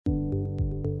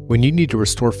When you need to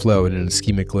restore flow in an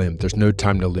ischemic limb, there's no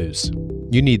time to lose.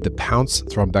 You need the Pounce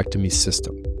thrombectomy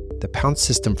system. The Pounce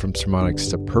system from Surmodics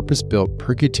is a purpose-built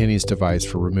percutaneous device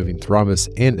for removing thrombus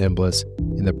and embolus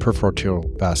in the peripheral arterial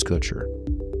vasculature.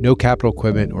 No capital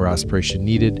equipment or aspiration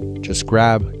needed, just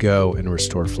grab, go, and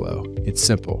restore flow. It's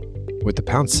simple. With the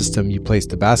Pounce system, you place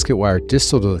the basket wire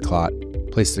distal to the clot,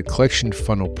 place the collection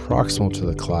funnel proximal to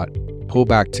the clot, pull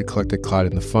back to collect the clot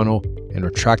in the funnel, and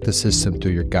retract the system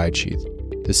through your guide sheath.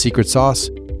 The secret sauce?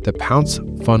 The Pounce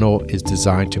funnel is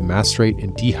designed to macerate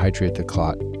and dehydrate the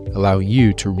clot, allowing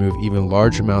you to remove even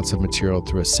large amounts of material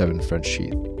through a 7 French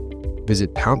sheath.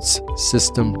 Visit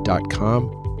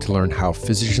pouncesystem.com to learn how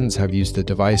physicians have used the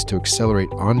device to accelerate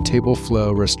on-table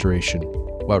flow restoration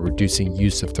while reducing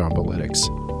use of thrombolytics.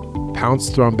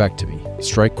 Pounce thrombectomy.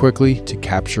 Strike quickly to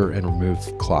capture and remove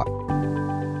clot.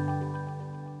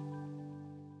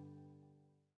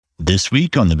 This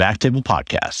week on the Backtable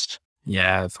Podcast.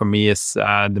 Yeah, for me, it's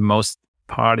the most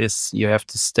part is you have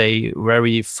to stay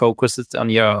very focused on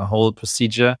your whole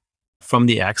procedure from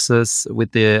the axis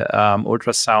with the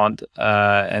ultrasound,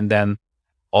 and then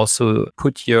also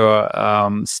put your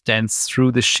stents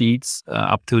through the sheets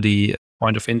up to the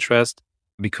point of interest,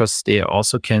 because they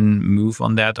also can move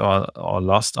on that or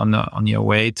lost on your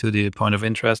way to the point of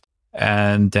interest.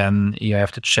 And then you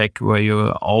have to check where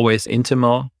you're always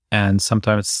intimal, and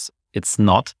sometimes it's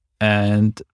not.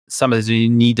 And sometimes you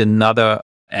need another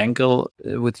angle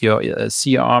with your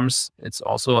C-arms. It's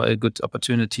also a good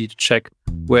opportunity to check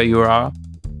where you are.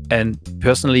 And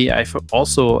personally, I've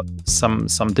also some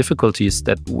difficulties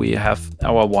that we have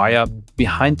our wire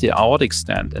behind the aortic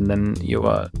stent, and then you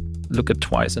look at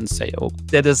twice and say, oh,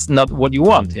 that is not what you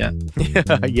want. Yeah.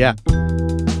 Yeah.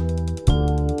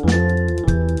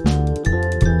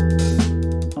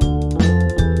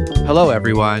 Hello,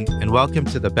 everyone, and welcome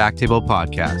to the Backtable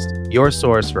Podcast, your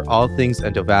source for all things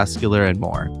endovascular and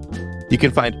more. You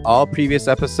can find all previous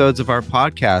episodes of our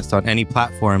podcast on any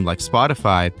platform like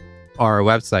Spotify or our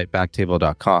website,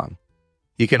 backtable.com.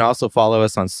 You can also follow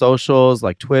us on socials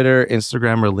like Twitter,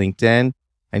 Instagram, or LinkedIn,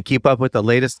 and keep up with the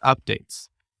latest updates.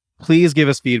 Please give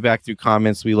us feedback through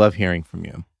comments. We love hearing from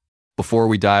you. Before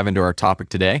we dive into our topic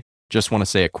today, just want to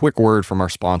say a quick word from our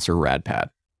sponsor, RadPad.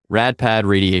 RadPad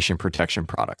radiation protection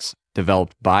products,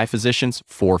 developed by physicians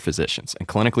for physicians and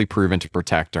clinically proven to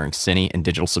protect during cine and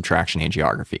digital subtraction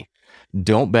angiography.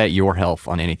 Don't bet your health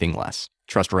on anything less.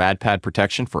 Trust RadPad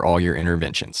protection for all your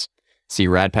interventions. See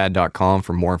radpad.com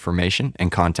for more information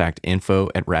and contact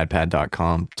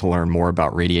info@radpad.com to learn more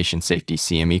about radiation safety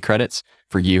CME credits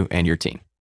for you and your team.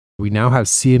 We now have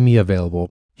CME available.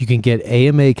 You can get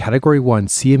AMA Category 1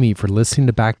 CME for listening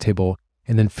to Backtable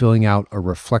and then filling out a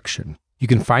reflection. You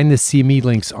can find the CME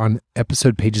links on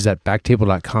episode pages at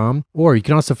backtable.com, or you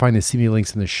can also find the CME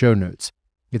links in the show notes.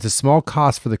 It's a small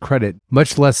cost for the credit,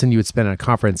 much less than you would spend at a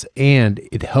conference, and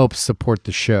it helps support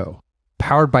the show.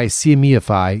 Powered by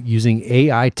CMEify, using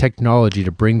AI technology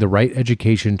to bring the right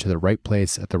education to the right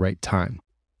place at the right time.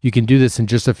 You can do this in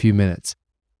just a few minutes.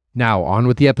 Now, on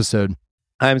with the episode.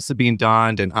 I'm Sabine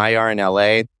Dond, an IR in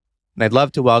LA, and I'd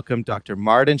love to welcome Dr.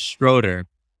 Martin Schroeder,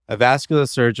 a vascular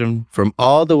surgeon from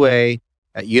all the way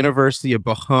at University of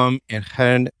Bochum in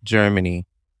Herne, Germany.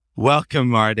 Welcome,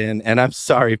 Martin, and I'm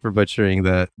sorry for butchering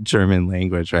the German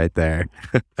language right there.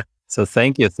 So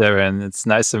thank you, Theron. It's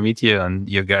nice to meet you, and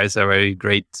you guys are very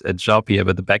great at job here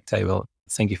with the Backtable.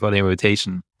 Thank you for the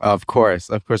invitation. Of course,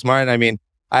 Martin. I mean,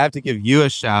 I have to give you a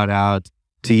shout out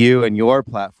to you and your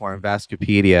platform,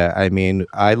 Vascupedia. I mean,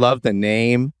 I love the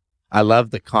name. I love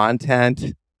the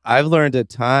content. I've learned a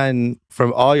ton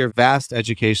from all your vast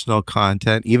educational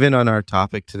content, even on our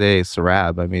topic today,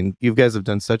 CERAB. I mean, you guys have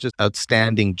done such an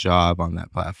outstanding job on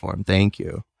that platform. Thank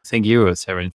you. Thank you,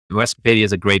 Theron. Vascupedia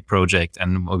is a great project,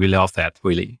 and we love that,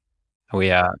 really.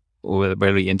 We're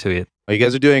really into it. Well, you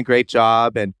guys are doing a great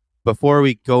job. And before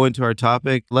we go into our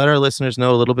topic, let our listeners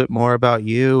know a little bit more about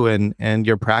you and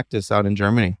your practice out in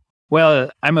Germany.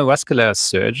 Well, I'm a vascular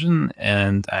surgeon,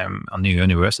 and I'm on the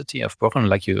University of Bochum,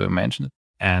 like you mentioned.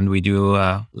 And we do,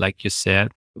 like you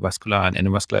said, vascular and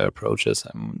endovascular approaches.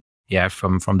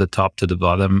 From the top to the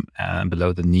bottom and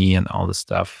below the knee and all the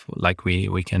stuff like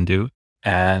we can do.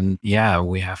 And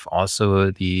we have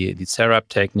also the CERAB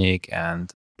technique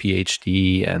and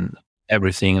PhD and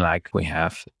everything like we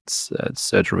have. It's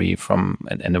surgery from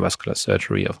an endovascular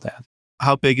surgery of that.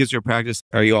 How big is your practice?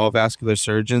 Are you all vascular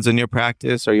surgeons in your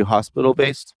practice? Are you hospital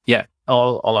based? Yeah,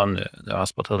 all on the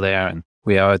hospital there. And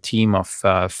we are a team of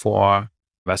 4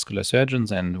 vascular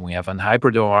surgeons, and we have an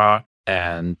hybrid OR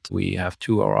And we have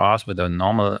two ORs with a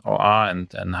normal OR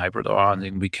and hybrid OR,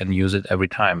 and we can use it every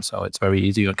time. So it's very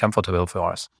easy and comfortable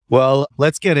for us. Well,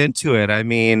 let's get into it. I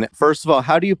mean, first of all,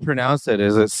 how do you pronounce it?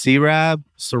 Is it CRAB,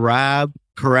 SRAB,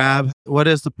 CRAB? What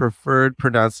is the preferred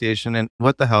pronunciation and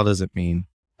what the hell does it mean?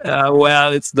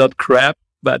 Well, it's not crap,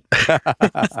 but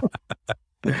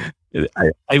I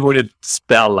wouldn't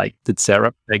spell like the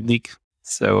CRAB technique.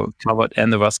 So covered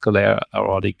endovascular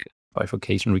aortic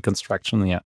bifurcation reconstruction.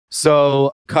 Yeah.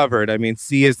 So covered, I mean,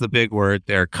 C is the big word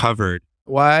there, covered.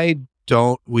 Why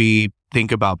don't we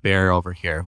think about bare over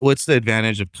here? What's the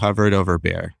advantage of covered over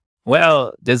bare?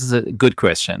 Well, this is a good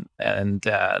question. And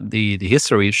the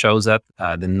history shows that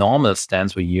the normal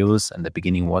stance we use in the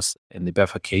beginning was in the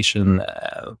bifurcation.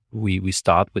 We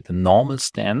start with the normal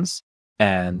stance,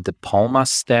 and the Palmer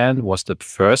stand was the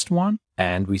first one.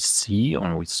 And we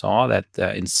saw that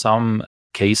in some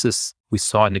cases, we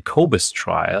saw in the COBIS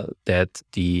trial that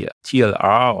the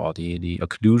TLR or the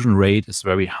occlusion rate is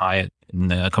very high in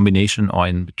the combination or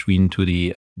in between to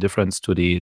the difference to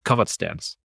the covered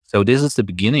stance. So this is the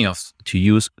beginning to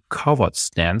use covered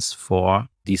stance for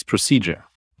this procedure.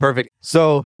 Perfect.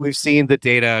 So we've seen the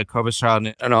data, COBIS trial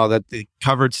and all that, the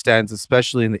covered stents,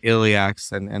 especially in the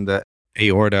iliacs and the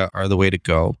aorta, are the way to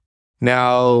go.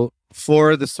 Now,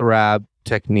 for the SRAB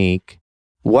technique,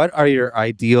 what are your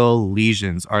ideal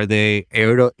lesions? Are they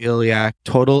aortoiliac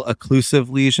total occlusive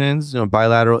lesions,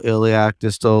 bilateral iliac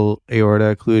distal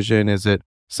aorta occlusion? Is it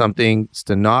something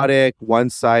stenotic, one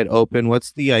side open?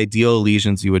 What's the ideal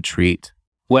lesions you would treat?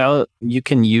 Well, you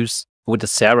can use with the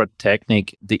SRAB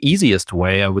technique, the easiest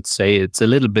way, I would say, it's a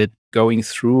little bit going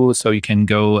through, so you can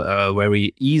go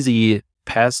very easy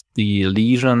past the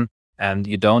lesion, and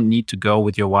you don't need to go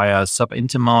with your wire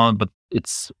subintimal, but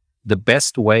it's the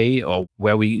best way, or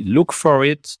where we look for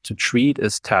it to treat,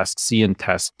 is task C and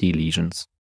task D lesions.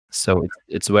 So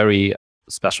it's very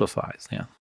specified. Yeah.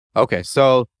 Okay.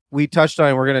 So we touched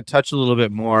on, we're going to touch a little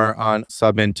bit more on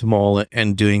subintimal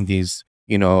and doing these,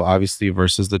 obviously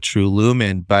versus the true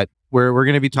lumen, but we're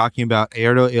going to be talking about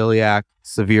aortoiliac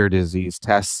severe disease,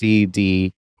 task C,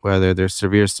 D, whether there's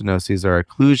severe stenosis or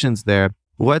occlusions there.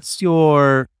 What's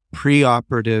your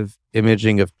preoperative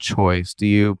imaging of choice? Do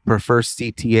you prefer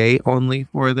CTA only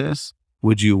for this?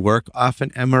 Would you work off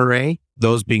an MRA?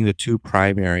 Those being the two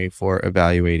primary for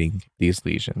evaluating these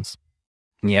lesions.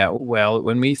 Yeah, well,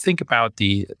 when we think about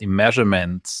the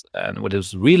measurements, and what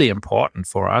is really important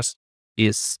for us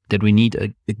is that we need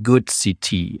a good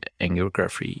CT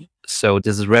angiography. So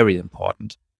this is very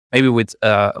important. Maybe with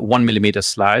a 1 millimeter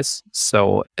slice,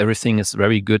 so everything is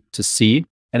very good to see.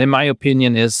 And in my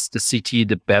opinion, is the CT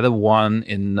the better one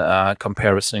in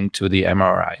comparison to the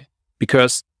MRI?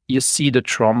 Because you see the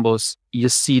thrombus, you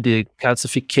see the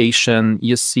calcification,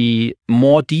 you see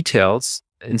more details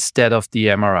instead of the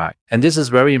MRI. And this is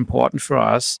very important for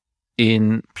us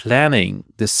in planning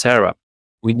the SRAB.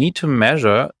 We need to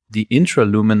measure the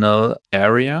intraluminal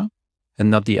area and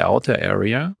not the outer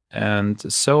area. And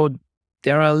so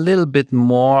they're a little bit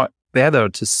more better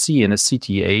to see in a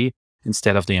CTA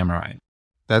instead of the MRI.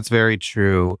 That's very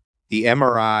true. The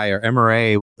MRI or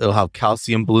MRA, it'll have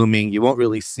calcium blooming. You won't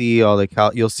really see all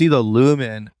the you'll see the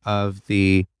lumen of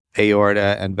the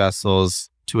aorta and vessels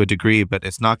to a degree, but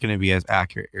it's not going to be as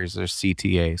accurate as their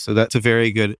CTA. So that's a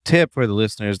very good tip for the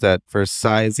listeners, that for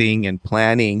sizing and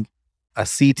planning, a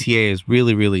CTA is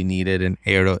really, really needed in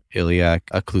aortoiliac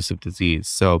occlusive disease.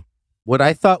 So what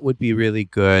I thought would be really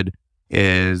good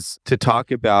is to talk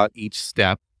about each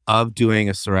step of doing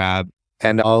a SRAB.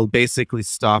 And I'll basically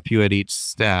stop you at each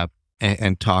step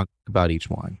and talk about each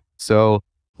one. So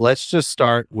let's just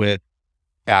start with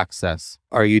access.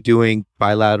 Are you doing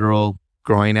bilateral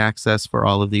groin access for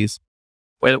all of these?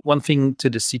 Well, one thing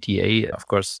to the CTA, of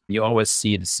course, you always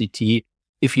see the CT.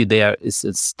 If you there is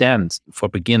a stent for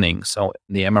beginning. So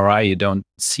in the MRI, you don't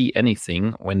see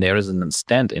anything when there isn't a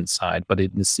stent inside. But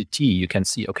in the CT, you can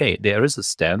see, okay, there is a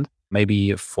stent.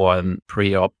 Maybe for a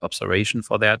pre-op observation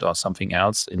for that or something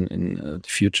else in the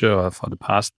future or for the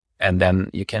past. And then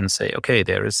you can say, okay,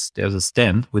 there's a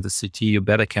stent with a CT, you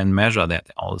better can measure that,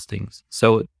 all those things.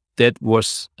 So that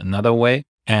was another way.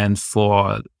 And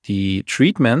for the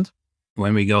treatment,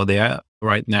 when we go there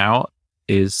right now,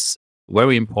 is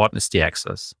very important is the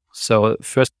access. So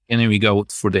first beginning, we go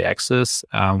through the access.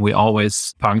 We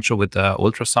always puncture with the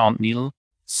ultrasound needle.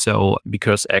 So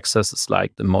because access is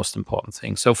like the most important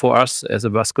thing. So for us as a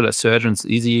vascular surgeon, it's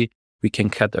easy. We can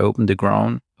cut open the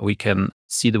groin. We can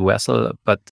see the vessel,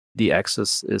 but the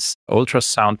access is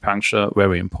ultrasound puncture,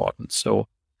 very important. So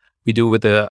we do with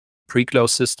the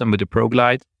pre-close system with the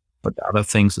ProGlide, but other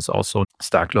things is also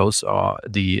StarClose or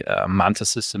the Manta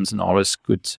systems, and always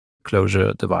good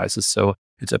closure devices. So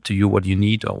it's up to you what you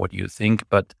need or what you think.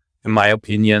 But in my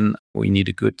opinion, we need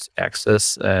a good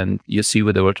access, and you see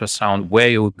with the ultrasound where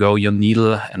you go your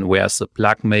needle and where's the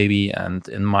plug maybe. And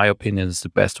in my opinion, it's the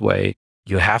best way.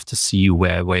 You have to see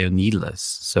where your needle is.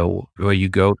 So where you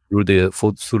go through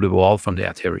the wall from the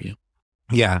artery.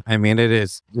 Yeah, I mean, it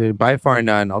is by far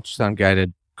none ultrasound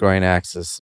guided groin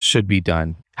access should be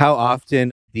done. How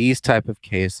often these type of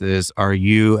cases are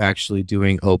you actually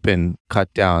doing open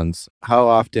cut downs? How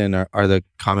often are the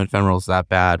common femorals that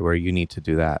bad where you need to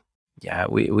do that? Yeah,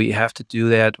 we have to do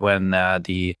that when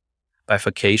the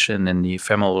bifurcation in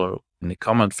the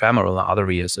common femoral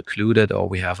artery is occluded, or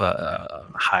we have a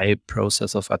high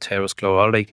process of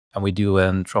arteriosclerotic, and we do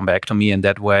a thrombectomy in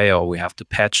that way, or we have to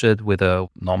patch it with a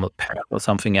normal pad or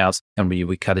something else, and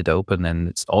we cut it open. And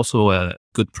it's also a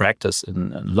good practice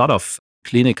in a lot of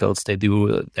clinicals. They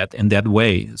do that in that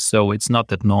way. So it's not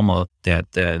that normal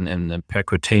that in a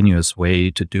percutaneous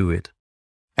way to do it.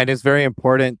 And it's very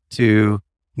important to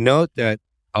note that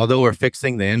although we're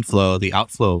fixing the inflow, the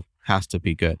outflow has to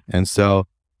be good. And so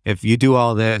if you do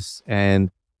all this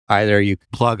and either you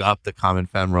plug up the common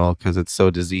femoral because it's so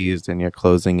diseased and you're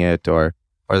closing it, or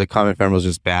the common femoral is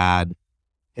just bad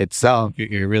itself,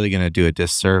 you're really going to do a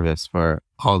disservice for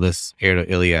all this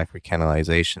aortoiliac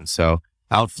recanalization. So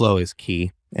outflow is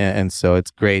key. And so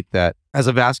it's great that as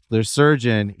a vascular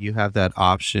surgeon, you have that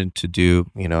option to do,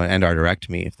 an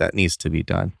endarterectomy if that needs to be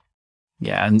done.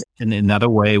 Yeah. And in another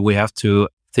way, we have to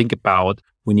think about,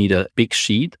 we need a big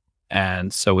sheet.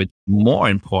 And so it's more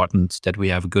important that we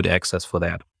have good access for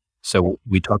that. So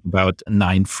we talk about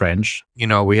 9 French.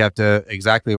 We have to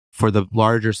exactly for the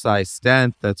larger size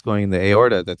stent that's going in the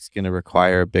aorta, that's going to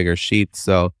require a bigger sheet.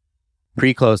 So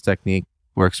pre-close technique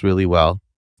works really well.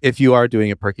 If you are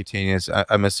doing a percutaneous,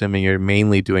 I'm assuming you're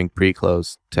mainly doing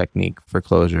pre-close technique for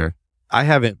closure. I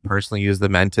haven't personally used the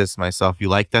Mentis myself. You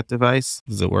like that device?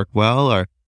 Does it work well, or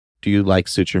do you like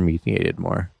suture mediated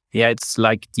more? Yeah, it's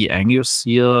like the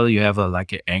AngioSeal. You have an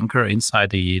anchor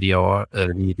inside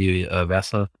the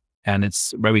vessel, and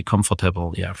it's very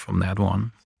comfortable. Yeah, from that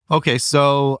one. Okay,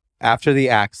 so after the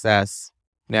access,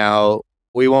 now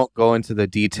we won't go into the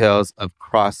details of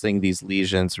crossing these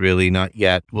lesions, really, not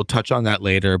yet. We'll touch on that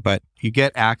later, but you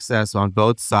get access on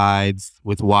both sides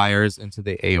with wires into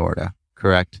the aorta,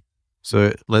 correct?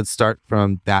 So let's start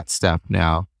from that step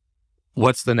now.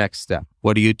 What's the next step?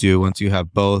 What do you do once you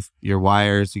have both your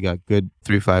wires, you got good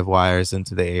 3-5 wires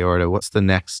into the aorta? What's the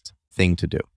next thing to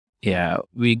do? Yeah,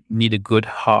 we need a good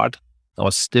hard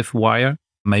or stiff wire,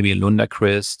 maybe a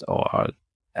Lundercrest or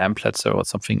Amplatzer or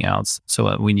something else.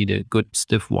 So we need a good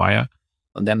stiff wire.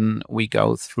 And then we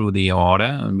go through the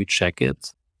aorta and we check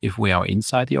it if we are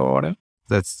inside the aorta.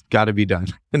 That's got to be done.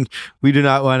 And we do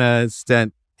not want to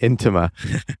stent intima.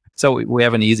 So we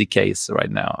have an easy case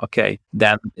right now. Okay.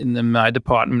 Then in my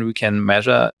department, we can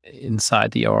measure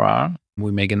inside the OR.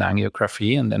 We make an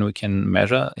angiography and then we can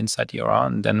measure inside the OR,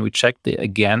 and then we check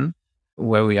again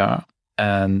where we are.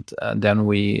 And then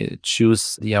we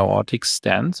choose the aortic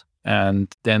stent.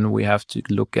 And then we have to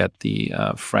look at the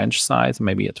French size,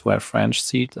 maybe a 12 French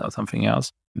seat or something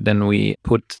else. Then we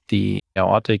put the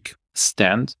aortic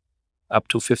stent up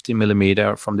to 50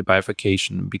 millimeter from the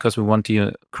bifurcation, because we want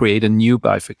to create a new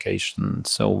bifurcation.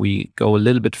 So we go a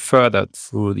little bit further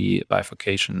through the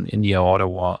bifurcation in the aorta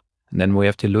wall. And then we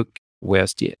have to look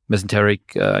where's the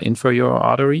mesenteric inferior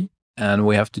artery. And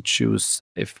we have to choose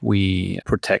if we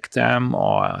protect them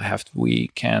or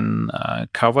we can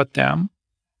cover them.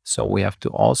 So we have to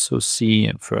also see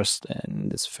first in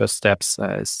this first steps,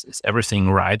 is everything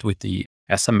right with the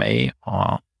SMA,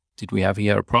 or did we have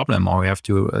here a problem, or we have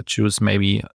to choose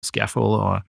maybe a scaffold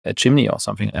or a chimney or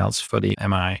something else for the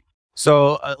MI.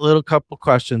 So a little couple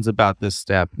questions about this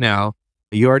step. Now,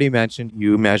 you already mentioned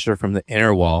you measure from the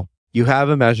inner wall. You have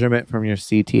a measurement from your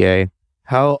CTA.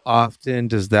 How often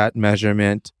does that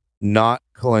measurement not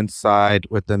coincide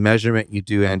with the measurement you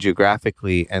do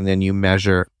angiographically and then you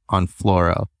measure on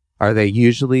fluoro? Are they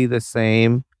usually the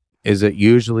same? Is it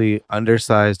usually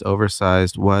undersized,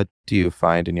 oversized? What do you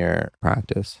find in your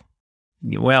practice?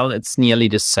 Well, it's nearly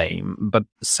the same, but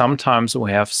sometimes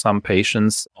we have some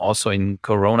patients also in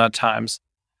Corona times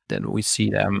that we see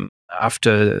them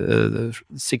after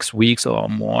 6 weeks or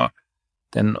more,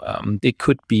 then it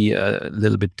could be a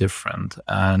little bit different.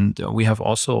 And we have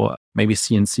also maybe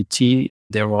CNCT,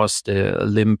 there was the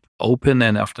limb open,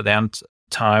 and after that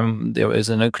time, there is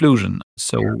an occlusion.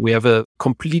 So we have a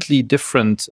completely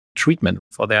different treatment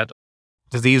for that.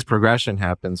 Disease progression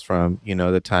happens from,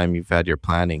 the time you've had your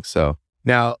planning. So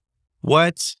now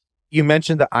what you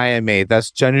mentioned, the IMA,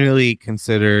 that's generally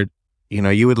considered,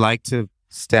 you would like to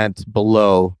stent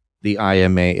below the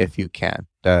IMA if you can.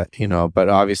 But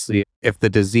obviously, if the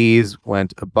disease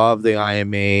went above the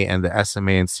IMA and the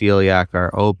SMA and celiac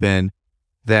are open,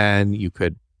 then you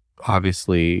could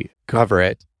obviously cover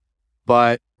it.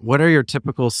 But what are your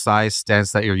typical size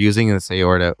stents that you're using in this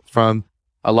aorta? From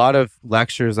a lot of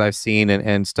lectures I've seen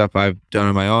and stuff I've done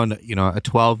on my own, a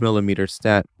 12 millimeter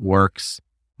stent works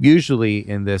usually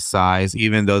in this size,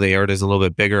 even though the aorta is a little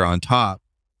bit bigger on top.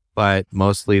 But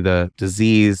mostly the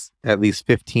disease, at least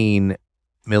 15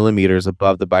 millimeters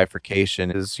above the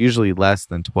bifurcation, is usually less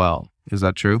than 12. Is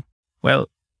that true? Well,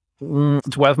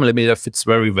 12 millimeter fits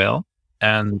very well.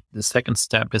 And the second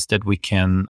step is that we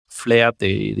can flare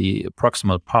the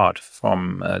proximal part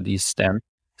from these stents.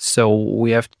 So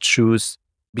we have to choose,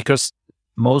 because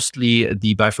mostly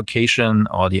the bifurcation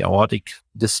or the aortic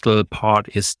distal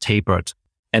part is tapered.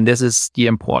 And this is the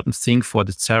important thing for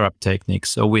the CERAP technique.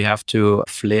 So we have to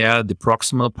flare the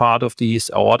proximal part of these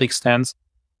aortic stents.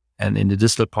 And in the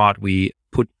distal part, we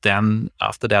put then,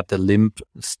 after that, the limb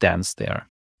stents there.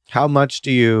 How much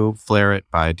do you flare it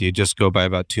by? Do you just go by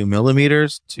about 2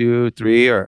 millimeters, 2, 3,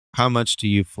 or how much do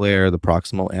you flare the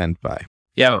proximal end by?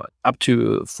 Yeah, up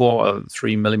to 4 or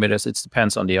 3 millimeters. It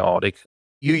depends on the aortic.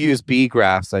 You use B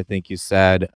grafts, I think you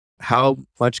said. How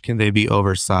much can they be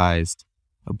oversized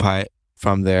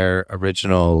from their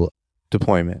original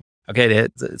deployment? Okay,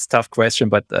 it's a tough question,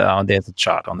 but there's a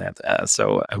chart on that.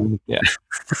 Yeah.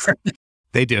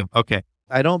 They do. Okay.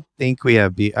 I don't think we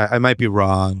have I might be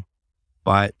wrong,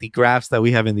 but the grafts that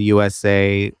we have in the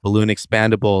USA, balloon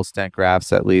expandable stent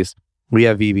grafts at least, we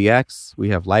have VBX, we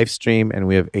have LifeStream, and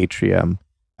we have Atrium.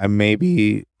 I may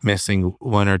be missing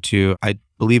one or two. I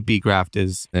believe B graft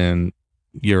is in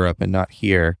Europe and not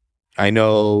here. I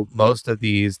know most of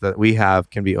these that we have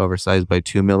can be oversized by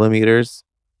 2 millimeters,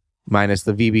 minus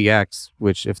the VBX,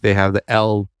 which if they have the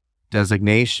L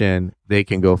designation, they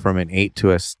can go from an 8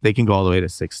 they can go all the way to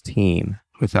 16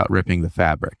 without ripping the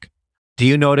fabric. Do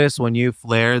you notice when you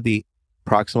flare the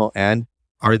proximal end,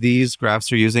 are these grafts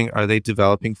you're using, are they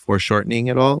developing foreshortening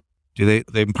at all? They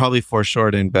probably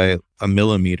foreshortened by 1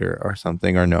 millimeter or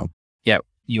something, or no? Yeah,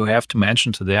 you have to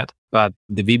mention to that. But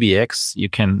the VBX, you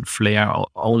can flare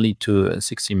only to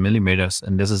 16 millimeters.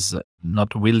 And this is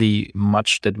not really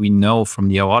much that we know from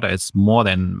the aorta. It's more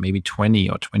than maybe 20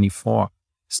 or 24.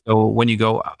 So when you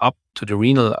go up to the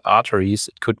renal arteries,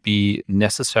 it could be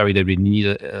necessary that we need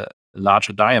a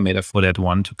larger diameter for that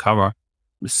one to cover.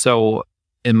 So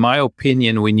in my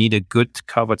opinion, we need a good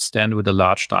covered stent with a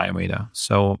large diameter.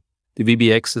 So the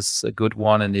VBX is a good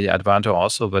one, and the Advanto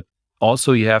also, but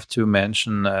also you have to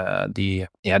mention the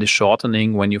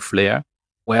shortening when you flare.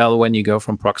 Well, when you go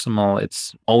from proximal,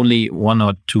 it's only 1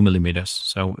 or 2 millimeters,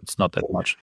 so it's not that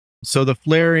much. So the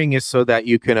flaring is so that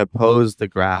you can oppose the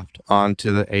graft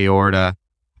onto the aorta,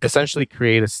 essentially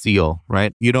create a seal,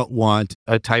 right? You don't want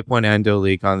a type 1 endo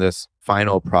leak on this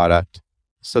final product.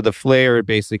 So the flare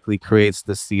basically creates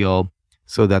the seal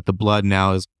so that the blood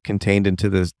now is contained into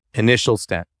this initial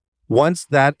stent. Once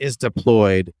that is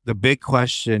deployed, the big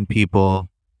question people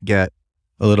get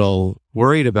a little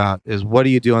worried about is, what do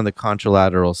you do on the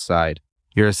contralateral side?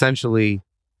 You're essentially,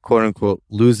 quote unquote,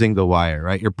 losing the wire,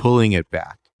 right? You're pulling it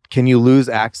back. Can you lose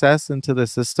access into the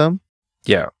system?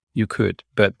 Yeah, you could,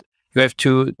 but you have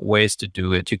 2 ways to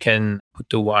do it. You can put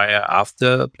the wire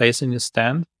after placing the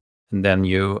stent, and then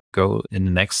you go in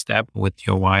the next step with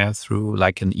your wire through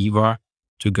like an EVAR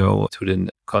to go to the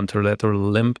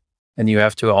contralateral limb. And you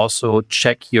have to also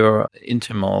check your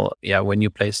intimal, when you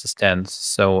place the stent.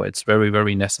 So it's very,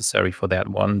 very necessary for that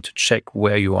one to check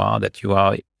where you are, that you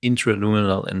are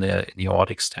intraluminal in the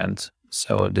aortic stent.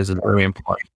 So this is very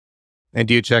important. And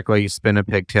do you check while you spin a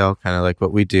pigtail, kind of like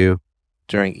what we do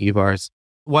during EVARs?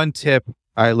 One tip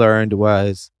I learned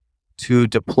was to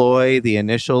deploy the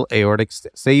initial aortic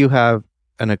stent. Say you have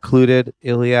an occluded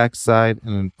iliac side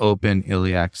and an open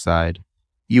iliac side.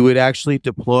 You would actually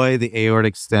deploy the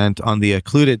aortic stent on the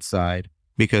occluded side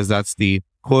because that's the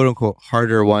quote unquote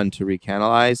harder one to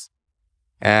recanalize.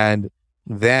 And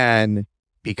then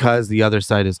because the other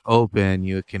side is open,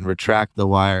 you can retract the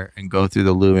wire and go through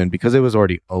the lumen because it was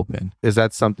already open. Is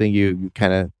that something you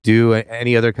kind of do?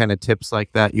 Any other kind of tips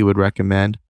like that you would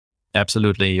recommend?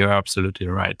 Absolutely. You're absolutely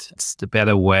right. It's the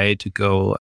better way to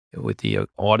go with the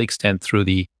aortic stent through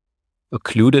the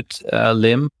occluded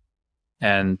limb.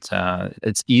 And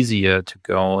it's easier to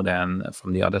go than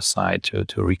from the other side to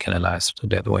recanalize to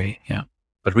that way. Yeah.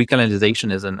 But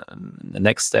recanalization is the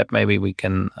next step. Maybe we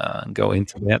can go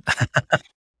into that.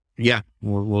 Yeah,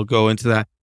 we'll go into that.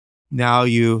 Now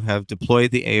you have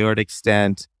deployed the aortic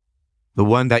stent. The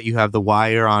one that you have the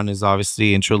wire on is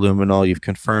obviously intraluminal. You've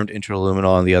confirmed intraluminal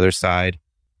on the other side.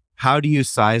 How do you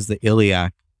size the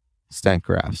iliac stent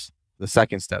grafts. The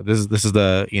second step. This is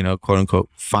the, quote unquote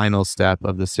final step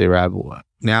of the CRAB.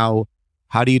 Now,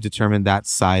 how do you determine that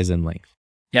size and length?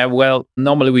 Yeah, well,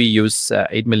 normally we use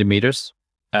 8 millimeters.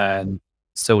 And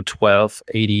so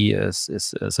 1280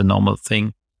 is a normal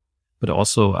thing. But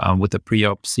also with the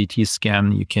pre-op CT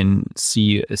scan, you can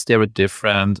see, is there a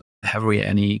different, have we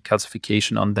any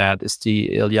calcification on that? Is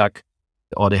the iliac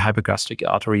or the hypogastric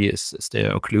artery, is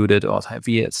there occluded, or have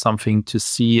we something to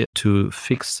see to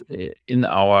fix in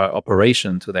our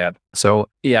operation to that? So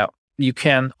yeah, you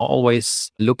can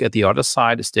always look at the other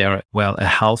side. Is there, a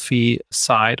healthy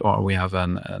side, or we have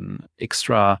an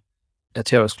extra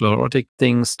atherosclerotic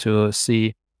things to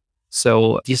see?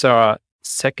 So these are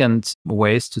second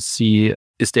ways to see,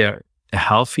 is there a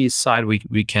healthy side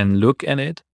we can look at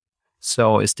it?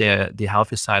 So is there the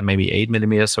healthy side maybe 8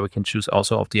 millimeters? So we can choose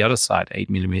also of the other side,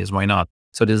 8 millimeters, why not?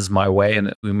 So this is my way,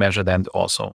 and we measure that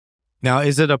also. Now,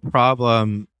 is it a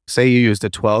problem, say you used a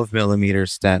 12 millimeter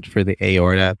stent for the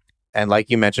aorta, and like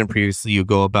you mentioned previously, you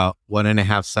go about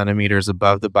 1.5 centimeters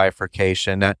above the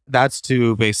bifurcation. That's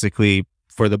to basically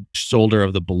for the shoulder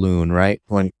of the balloon, right?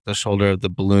 When the shoulder of the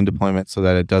balloon deployment, so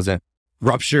that it doesn't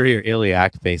rupture your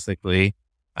iliac, basically,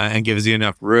 and gives you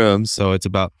enough room. So it's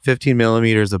about 15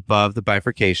 millimeters above the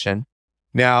bifurcation.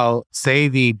 Now, say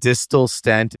the distal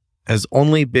stent has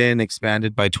only been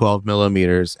expanded by 12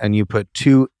 millimeters, and you put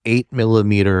two 8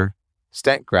 millimeter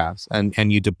stent grafts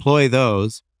and you deploy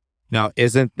those. Now,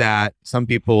 isn't that, some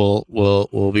people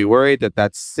will be worried that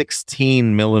that's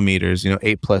 16 millimeters,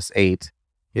 8 plus 8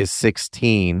 is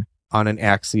 16 on an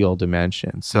axial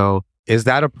dimension. So is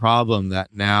that a problem that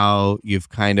now you've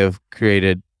kind of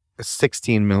created a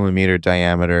 16 millimeter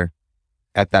diameter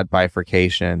at that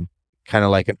bifurcation, kind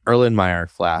of like an Erlenmeyer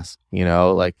flask,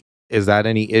 is that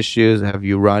any issues? Have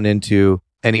you run into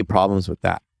any problems with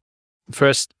that?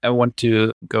 First, I want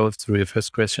to go through your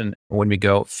first question. When we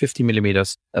go 50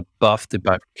 millimeters above the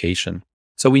bifurcation,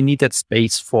 so we need that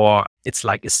space for, it's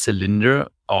like a cylinder,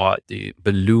 or the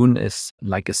balloon is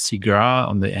like a cigar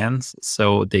on the ends.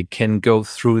 So they can go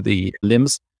through the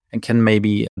limbs and can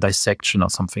maybe dissection or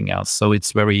something else. So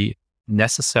it's very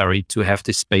necessary to have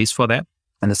the space for that.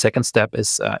 And the second step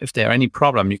is if there are any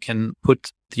problem, you can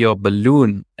put your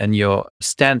balloon and your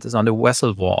stent is on the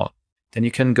vessel wall. Then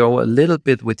you can go a little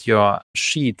bit with your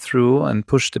sheet through and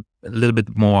push a little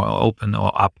bit more open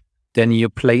or up. Then you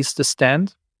place the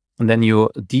stent and then you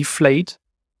deflate,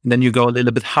 and then you go a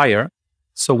little bit higher.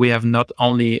 So we have not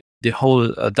only the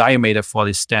whole diameter for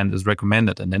the stent is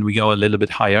recommended, and then we go a little bit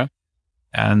higher.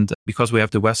 And because we have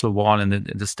the vessel wall and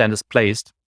the stent is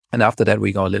placed, and after that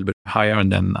we go a little bit higher,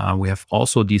 and then we have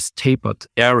also this tapered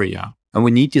area. And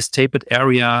we need this tapered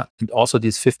area and also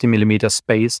this 50 millimeter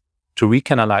space to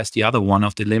recanalize the other one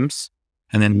of the limbs.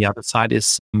 And then the other side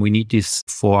is we need this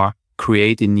for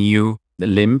create a new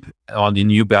limb or the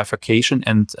new bifurcation,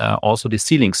 and also the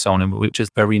sealing zone, which is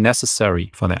very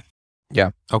necessary for that.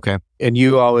 Yeah. Okay. And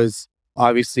you always,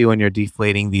 obviously, when you're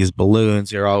deflating these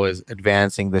balloons, you're always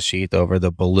advancing the sheath over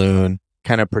the balloon,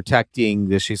 kind of protecting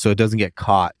the sheath so it doesn't get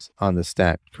caught on the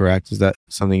stent, correct? Is that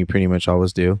something you pretty much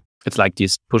always do? It's like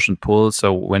this push and pull.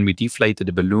 So when we deflated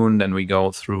the balloon, then we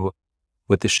go through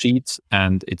with the sheets,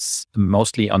 and it's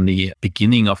mostly on the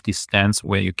beginning of these stents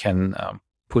where you can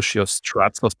push your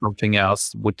struts or something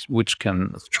else, which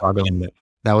can struggle in that.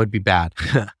 That would be bad.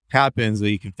 Happens, but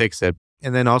you can fix it.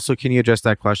 And then also, can you address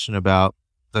that question about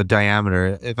the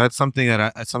diameter? If that's something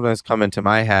that I sometimes come into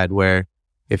my head, where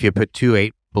if you put 2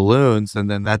 8 balloons and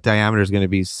then that diameter is going to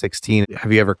be 16,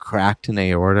 have you ever cracked an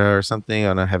aorta or something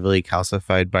on a heavily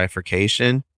calcified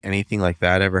bifurcation? Anything like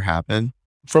that ever happen?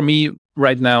 For me,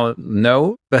 right now,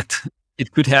 no, but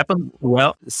it could happen.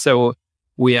 Well, so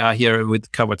we are here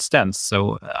with covered stents.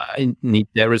 So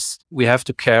we have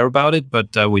to care about it,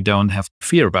 but we don't have to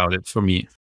fear about it for me.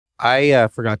 I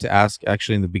forgot to ask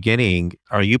actually in the beginning,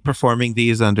 are you performing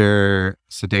these under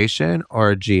sedation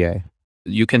or GA?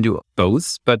 You can do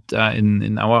both, but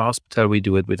in our hospital, we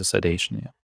do it with a sedation.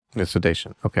 Yeah. With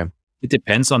sedation. Okay. It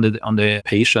depends on the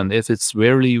patient. If it's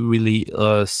really, really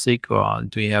sick, or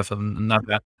do you have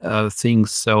another thing?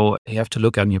 So you have to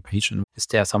look at your patient. Is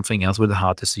there something else with a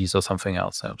heart disease or something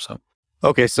else? So.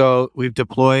 Okay, so we've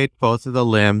deployed both of the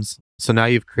limbs. So now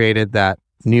you've created that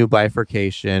new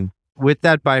bifurcation. With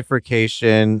that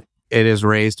bifurcation, it is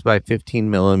raised by 15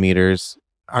 millimeters.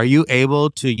 Are you able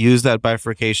to use that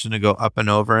bifurcation to go up and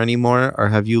over anymore? Or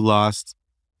have you lost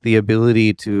the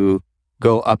ability to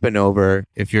go up and over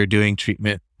if you're doing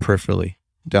treatment peripherally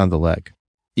down the leg?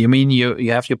 You mean you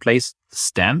have your place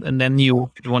stent and then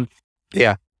you want?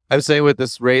 Yeah. I would say with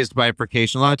this raised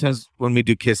bifurcation, a lot of times when we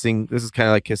do kissing, this is kind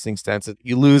of like kissing stents,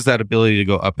 you lose that ability to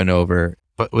go up and over.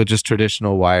 but with just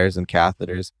traditional wires and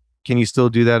catheters. Can you still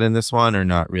do that in this one or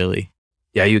not really?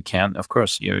 Yeah, you can. Of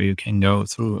course, you can go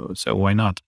through. So why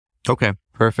not? Okay,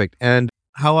 perfect. And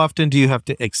how often do you have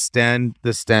to extend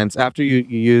the stents after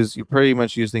you're pretty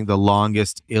much using the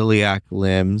longest iliac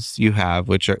limbs you have,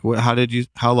 which are,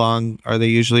 how long are they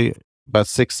usually? About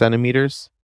 6 centimeters?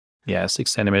 Yeah,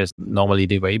 6 centimeters normally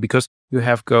the way, because you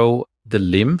have go the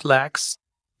limb legs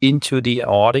into the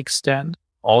aortic stent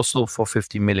also for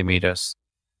 50 millimeters.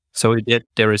 So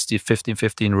there is the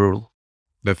 15-15 rule.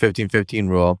 The 15-15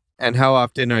 rule. And how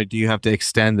often do you have to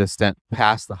extend the stent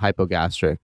past the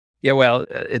hypogastric? Yeah, well,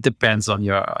 it depends on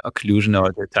your occlusion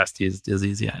or the testes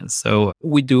disease. Yeah. So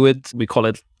we do it, we call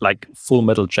it like full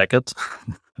metal jacket,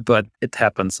 but it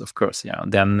happens, of course. Yeah.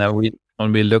 And then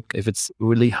when we look, if it's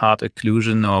really hard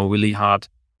occlusion or really hard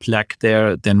plaque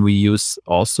there, then we use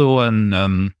also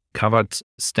an covered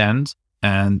stent,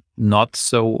 and not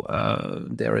so,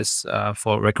 there is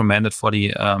recommended for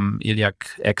the iliac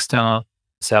external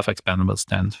self-expandable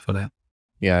stent for that.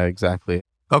 Yeah, exactly.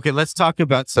 Okay, let's talk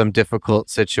about some difficult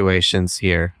situations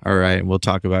here. All right, we'll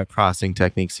talk about crossing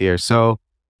techniques here. So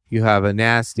you have a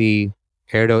nasty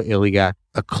aortoiliac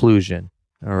occlusion.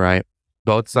 All right,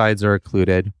 both sides are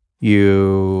occluded.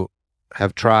 You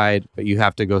have tried, but you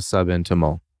have to go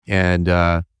subintimal. And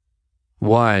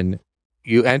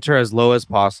you enter as low as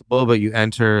possible, but you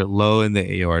enter low in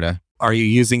the aorta. Are you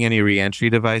using any reentry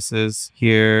devices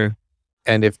here?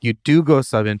 And if you do go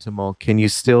subintimal, can you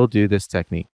still do this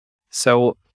technique?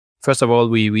 So first of all,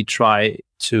 we try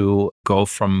to go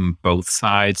from both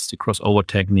sides, the crossover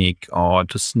technique, or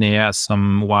to snare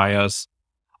some wires,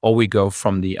 or we go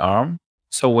from the arm.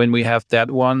 So when we have that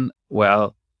one,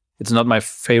 well, it's not my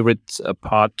favorite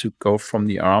part to go from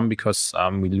the arm, because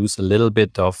we lose a little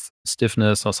bit of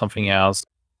stiffness or something else.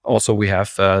 Also, we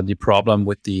have the problem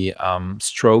with the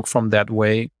stroke from that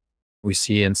way. We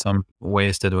see in some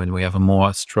ways that when we have a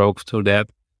more stroke to that.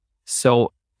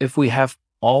 So if we have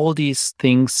all these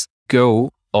things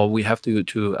go, or we have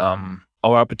to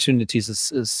our opportunities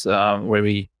is where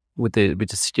we with the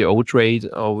CTO trade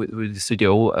or with the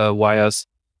CTO wires,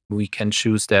 we can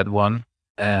choose that one.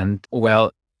 And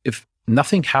well, if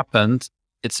nothing happened,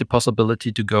 it's a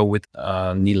possibility to go with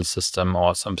a needle system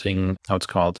or something, how it's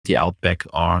called, the Outback,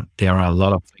 or there are a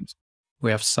lot of things.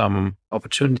 We have some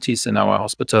opportunities in our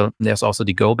hospital. There's also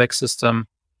the GoBack system.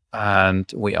 And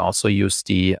we also use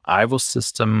the IVUS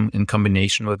system in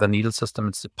combination with the needle system.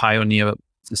 It's the Pioneer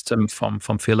system from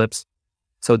Philips.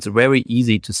 So it's very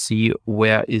easy to see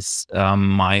where is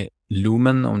my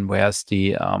lumen and where's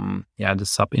the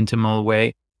subintimal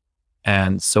way.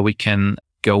 And so we can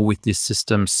go with these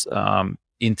systems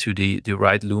into the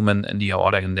right lumen and the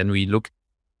aorta. And then we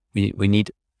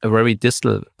need a very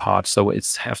distal part. So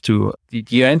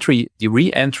the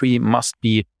re-entry must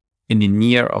be in the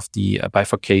near of the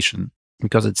bifurcation,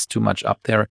 because it's too much up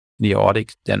there in the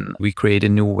aortic. Then we create a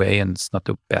new way, and it's not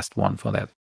the best one for that.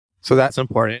 So that's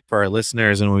important for our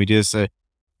listeners. And when we do this,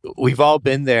 we've all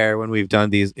been there when we've done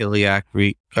these iliac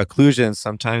occlusions.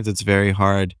 Sometimes it's very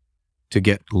hard to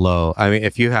get low. I mean,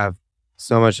 if you have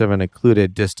so much of an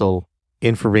occluded distal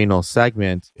infrarenal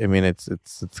segment, I mean, it's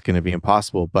going to be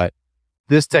impossible. But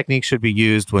this technique should be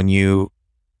used when you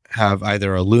have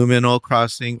either a luminal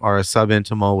crossing or a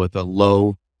subintimal with a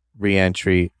low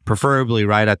reentry, preferably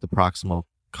right at the proximal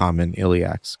common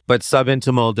iliacs. But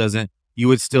subintimal you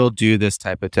would still do this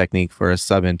type of technique for a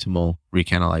subintimal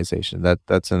recanalization.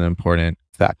 That's an important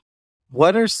fact.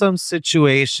 What are some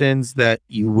situations that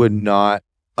you would not,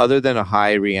 other than a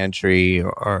high reentry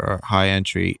or high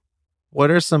entry, what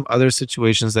are some other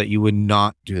situations that you would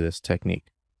not do this technique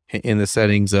in the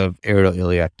settings of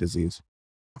aortoiliac disease?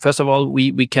 First of all,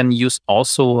 we can use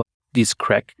also this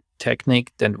crack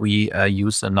technique that we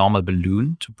use a normal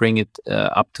balloon to bring it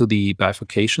up to the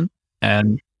bifurcation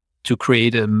and to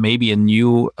create maybe a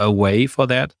new way for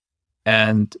that.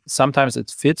 And sometimes it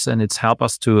fits and it's help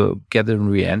us to get a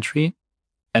re-entry.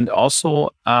 And also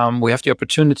we have the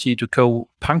opportunity to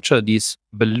co-puncture this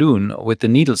balloon with the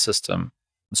needle system.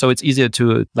 So it's easier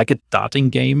to, like a darting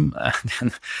game,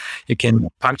 and you can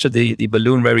puncture the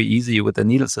balloon very easy with the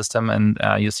needle system, and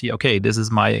you see, okay, this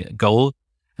is my goal,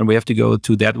 and we have to go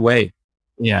to that way.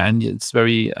 Yeah, and it's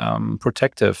very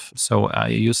protective. So I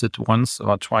use it once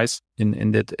or twice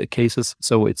in that cases.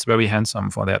 So it's very handsome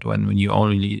for that when you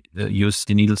only use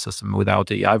the needle system without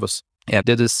the IVUS. Yeah,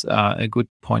 that is a good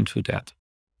point to that.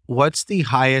 What's the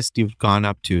highest you've gone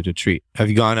up to treat? Have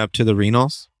you gone up to the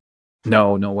renals?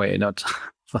 No way, not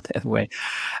for that way.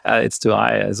 It's too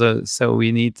high. So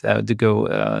we need to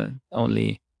go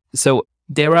only. So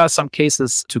there are some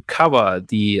cases to cover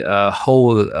the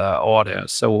whole order.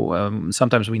 So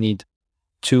sometimes we need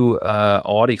two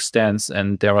aortic stents,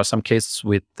 and there are some cases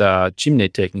with chimney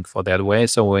technique for that way.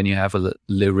 So when you have a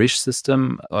Leriche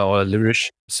system or a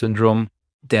Leriche syndrome,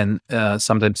 then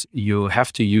sometimes you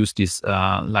have to use this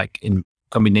like in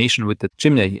combination with the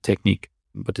chimney technique,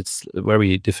 but it's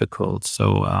very difficult.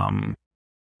 So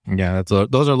yeah,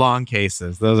 those are long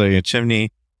cases. Those are your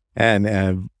chimney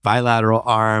and bilateral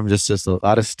arm, just a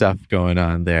lot of stuff going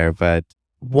on there. But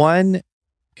one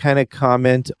kind of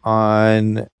comment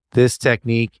on this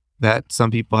technique that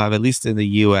some people have, at least in the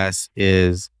US,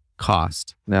 is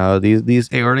cost. Now, these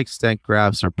aortic stent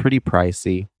grafts are pretty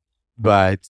pricey,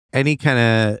 but any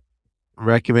kind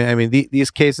of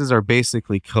these cases are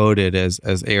basically coded as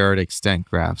aortic stent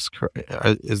grafts.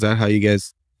 Is that how you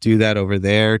guys do that over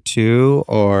there too?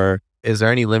 Or is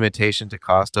there any limitation to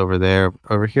cost over there?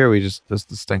 Over here, the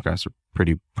stent grafts are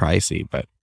pretty pricey, but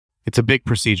it's a big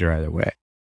procedure either way.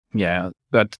 Yeah,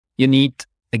 but you need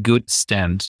a good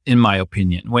stent, in my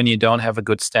opinion. When you don't have a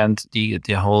good stent, the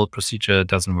whole procedure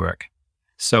doesn't work.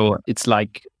 So it's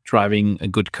like driving a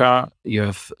good car. You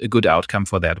have a good outcome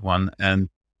for that one. And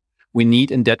we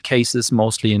need, in that cases,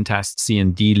 mostly in test C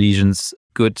and D lesions,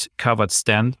 good covered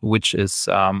stent, which is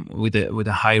with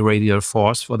a high radial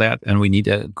force for that. And we need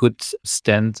a good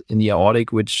stent in the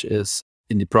aortic, which is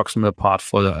in the proximal part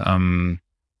for the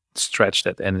stretch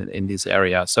that in this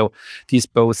area. So these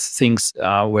both things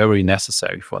are very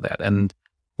necessary for that. And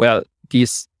well,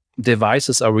 these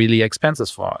devices are really expensive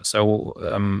for us. So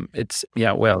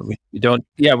we don't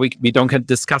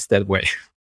discuss that way.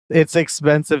 It's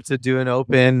expensive to do an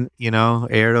open,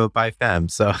 aorto by fem.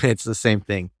 So it's the same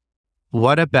thing.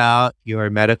 What about your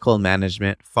medical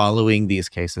management following these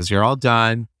cases? You're all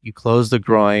done. You closed the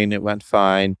groin. It went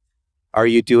fine. Are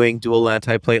you doing dual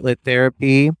antiplatelet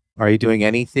therapy? Are you doing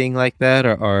anything like that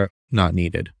or not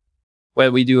needed?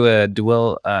 Well, we do a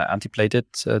dual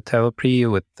antiplatelet therapy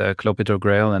with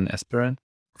clopidogrel and aspirin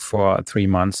for 3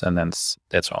 months, and then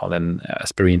that's all. Then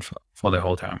aspirin for the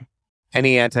whole time.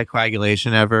 Any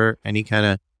anticoagulation ever? Any kind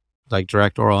of like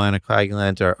direct oral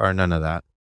anticoagulant or none of that?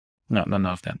 No, none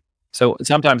of that. So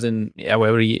sometimes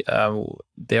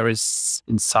there is,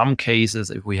 in some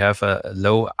cases, if we have a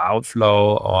low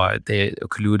outflow or they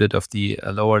occluded of the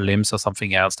lower limbs or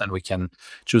something else, then we can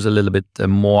choose a little bit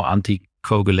more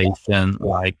anticoagulation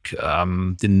like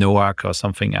the NOAC or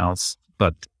something else.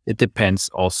 But it depends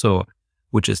also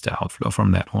which is the outflow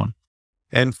from that one.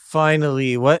 And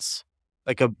finally, what's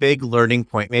like a big learning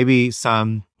point, maybe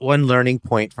one learning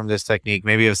point from this technique,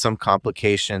 maybe of some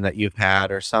complication that you've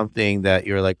had or something that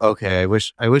you're like, okay, I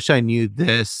wish I knew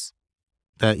this,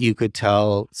 that you could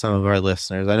tell some of our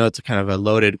listeners? I know it's a kind of a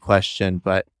loaded question,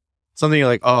 but something you're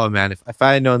like, oh man, if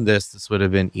I had known this would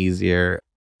have been easier.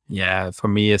 Yeah, for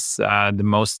me, it's the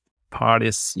most part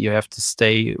is you have to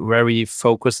stay very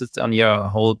focused on your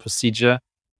whole procedure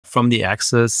from the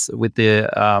axis with the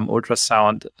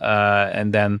ultrasound,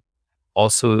 and then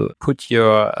also put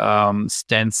your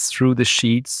stents through the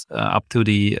sheets up to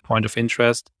the point of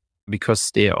interest,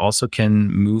 because they also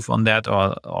can move on that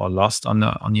or lost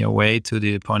on your way to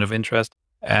the point of interest.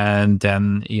 And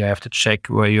then you have to check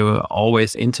where you're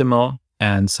always intimal,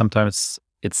 and sometimes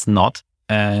it's not.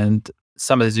 And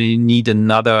sometimes you need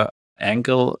another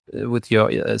angle with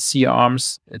your C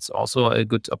arms. It's also a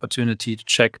good opportunity to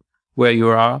check where you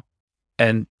are.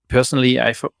 And personally,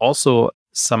 I've also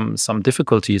some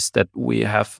difficulties that we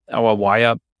have our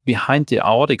wire behind the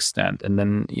aortic stent, and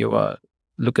then you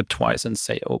look at twice and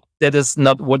say, oh, that is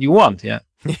not what you want. Yeah.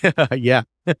 Yeah.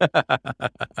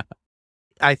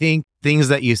 I think things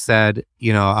that you said,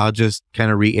 I'll just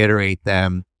kind of reiterate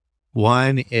them.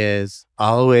 One is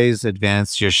always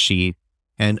advance your sheath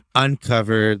and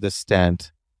uncover the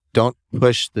stent. Don't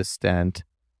push the stent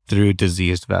through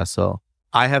diseased vessel.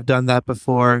 I have done that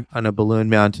before on a balloon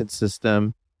mounted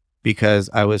system because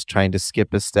I was trying to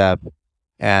skip a step,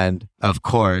 and of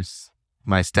course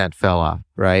my stent fell off,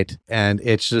 right? And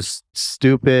it's just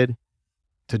stupid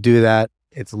to do that.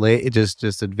 It's late.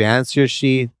 Just advance your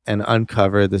sheath and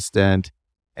uncover the stent,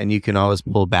 and you can always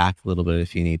pull back a little bit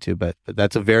if you need to, but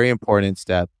that's a very important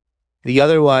step. The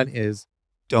other one is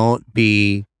don't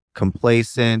be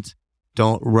complacent,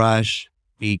 don't rush,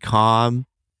 be calm,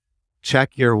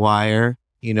 check your wire.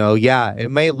 It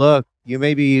may look, you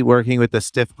may be working with a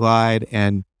stiff glide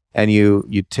and you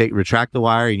retract the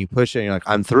wire and you push it and you're like,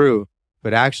 I'm through.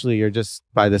 But actually you're just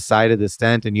by the side of the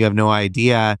stent and you have no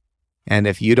idea. And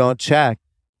if you don't check,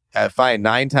 fine,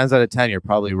 9 times out of 10, you're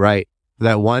probably right.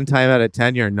 That 1 time out of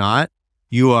 10, you're not,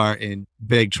 you are in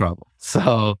big trouble.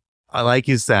 So like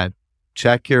you said,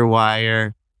 check your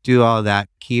wire, do all that,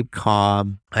 keep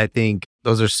calm. I think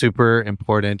those are super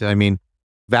important. I mean,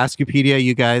 Vascupedia,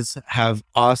 you guys have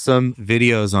awesome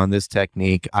videos on this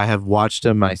technique. I have watched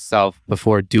them myself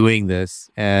before doing this,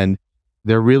 and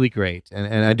they're really great.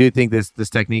 And I do think this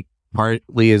technique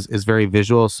partly is very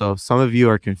visual. So if some of you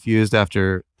are confused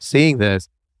after seeing this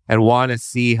and want to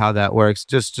see how that works,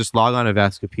 just log on to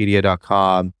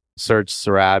vascupedia.com, search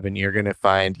Sarab, and you're going to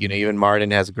find, even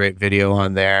Martin has a great video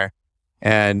on there.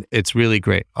 And it's really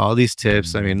great. All these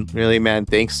tips. I mean, really, man,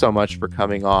 thanks so much for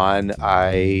coming on.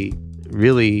 I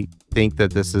really think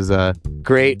that this is a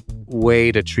great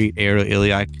way to treat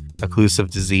aeroiliac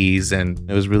occlusive disease. And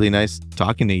it was really nice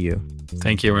talking to you.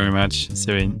 Thank you very much,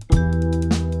 Sirin.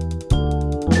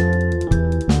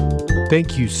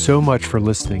 Thank you so much for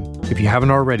listening. If you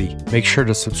haven't already, make sure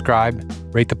to subscribe,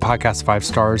 rate the podcast 5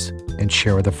 stars, and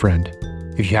share with a friend.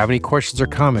 If you have any questions or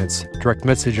comments, direct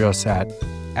message us at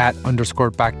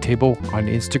 @_backtable on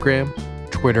Instagram,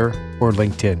 Twitter, or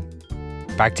LinkedIn.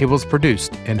 Backtable is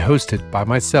produced and hosted by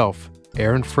myself,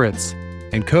 Aaron Fritz,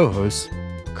 and co-hosts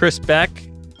Chris Beck,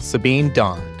 Sabine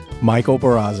Dond, Michael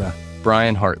Barraza,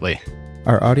 Brian Hartley.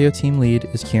 Our audio team lead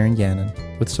is Kieran Gannon,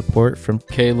 with support from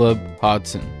Caleb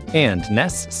Hodson. And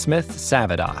Ness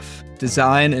Smith-Savadoff.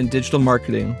 Design and digital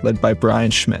marketing led by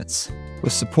Brian Schmitz,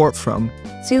 with support from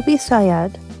Zubi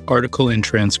Syed. Article and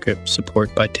transcript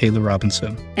support by Taylor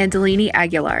Robinson. And Delaney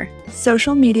Aguilar.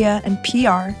 Social media and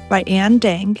PR by Ann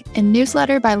Dang. And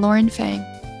newsletter by Lauren Fang.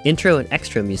 Intro and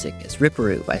extra music is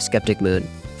Ripperoo by Skeptic Moon.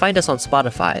 Find us on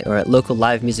Spotify or at local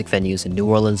live music venues in New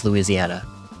Orleans, Louisiana.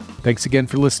 Thanks again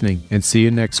for listening, and see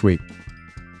you next week.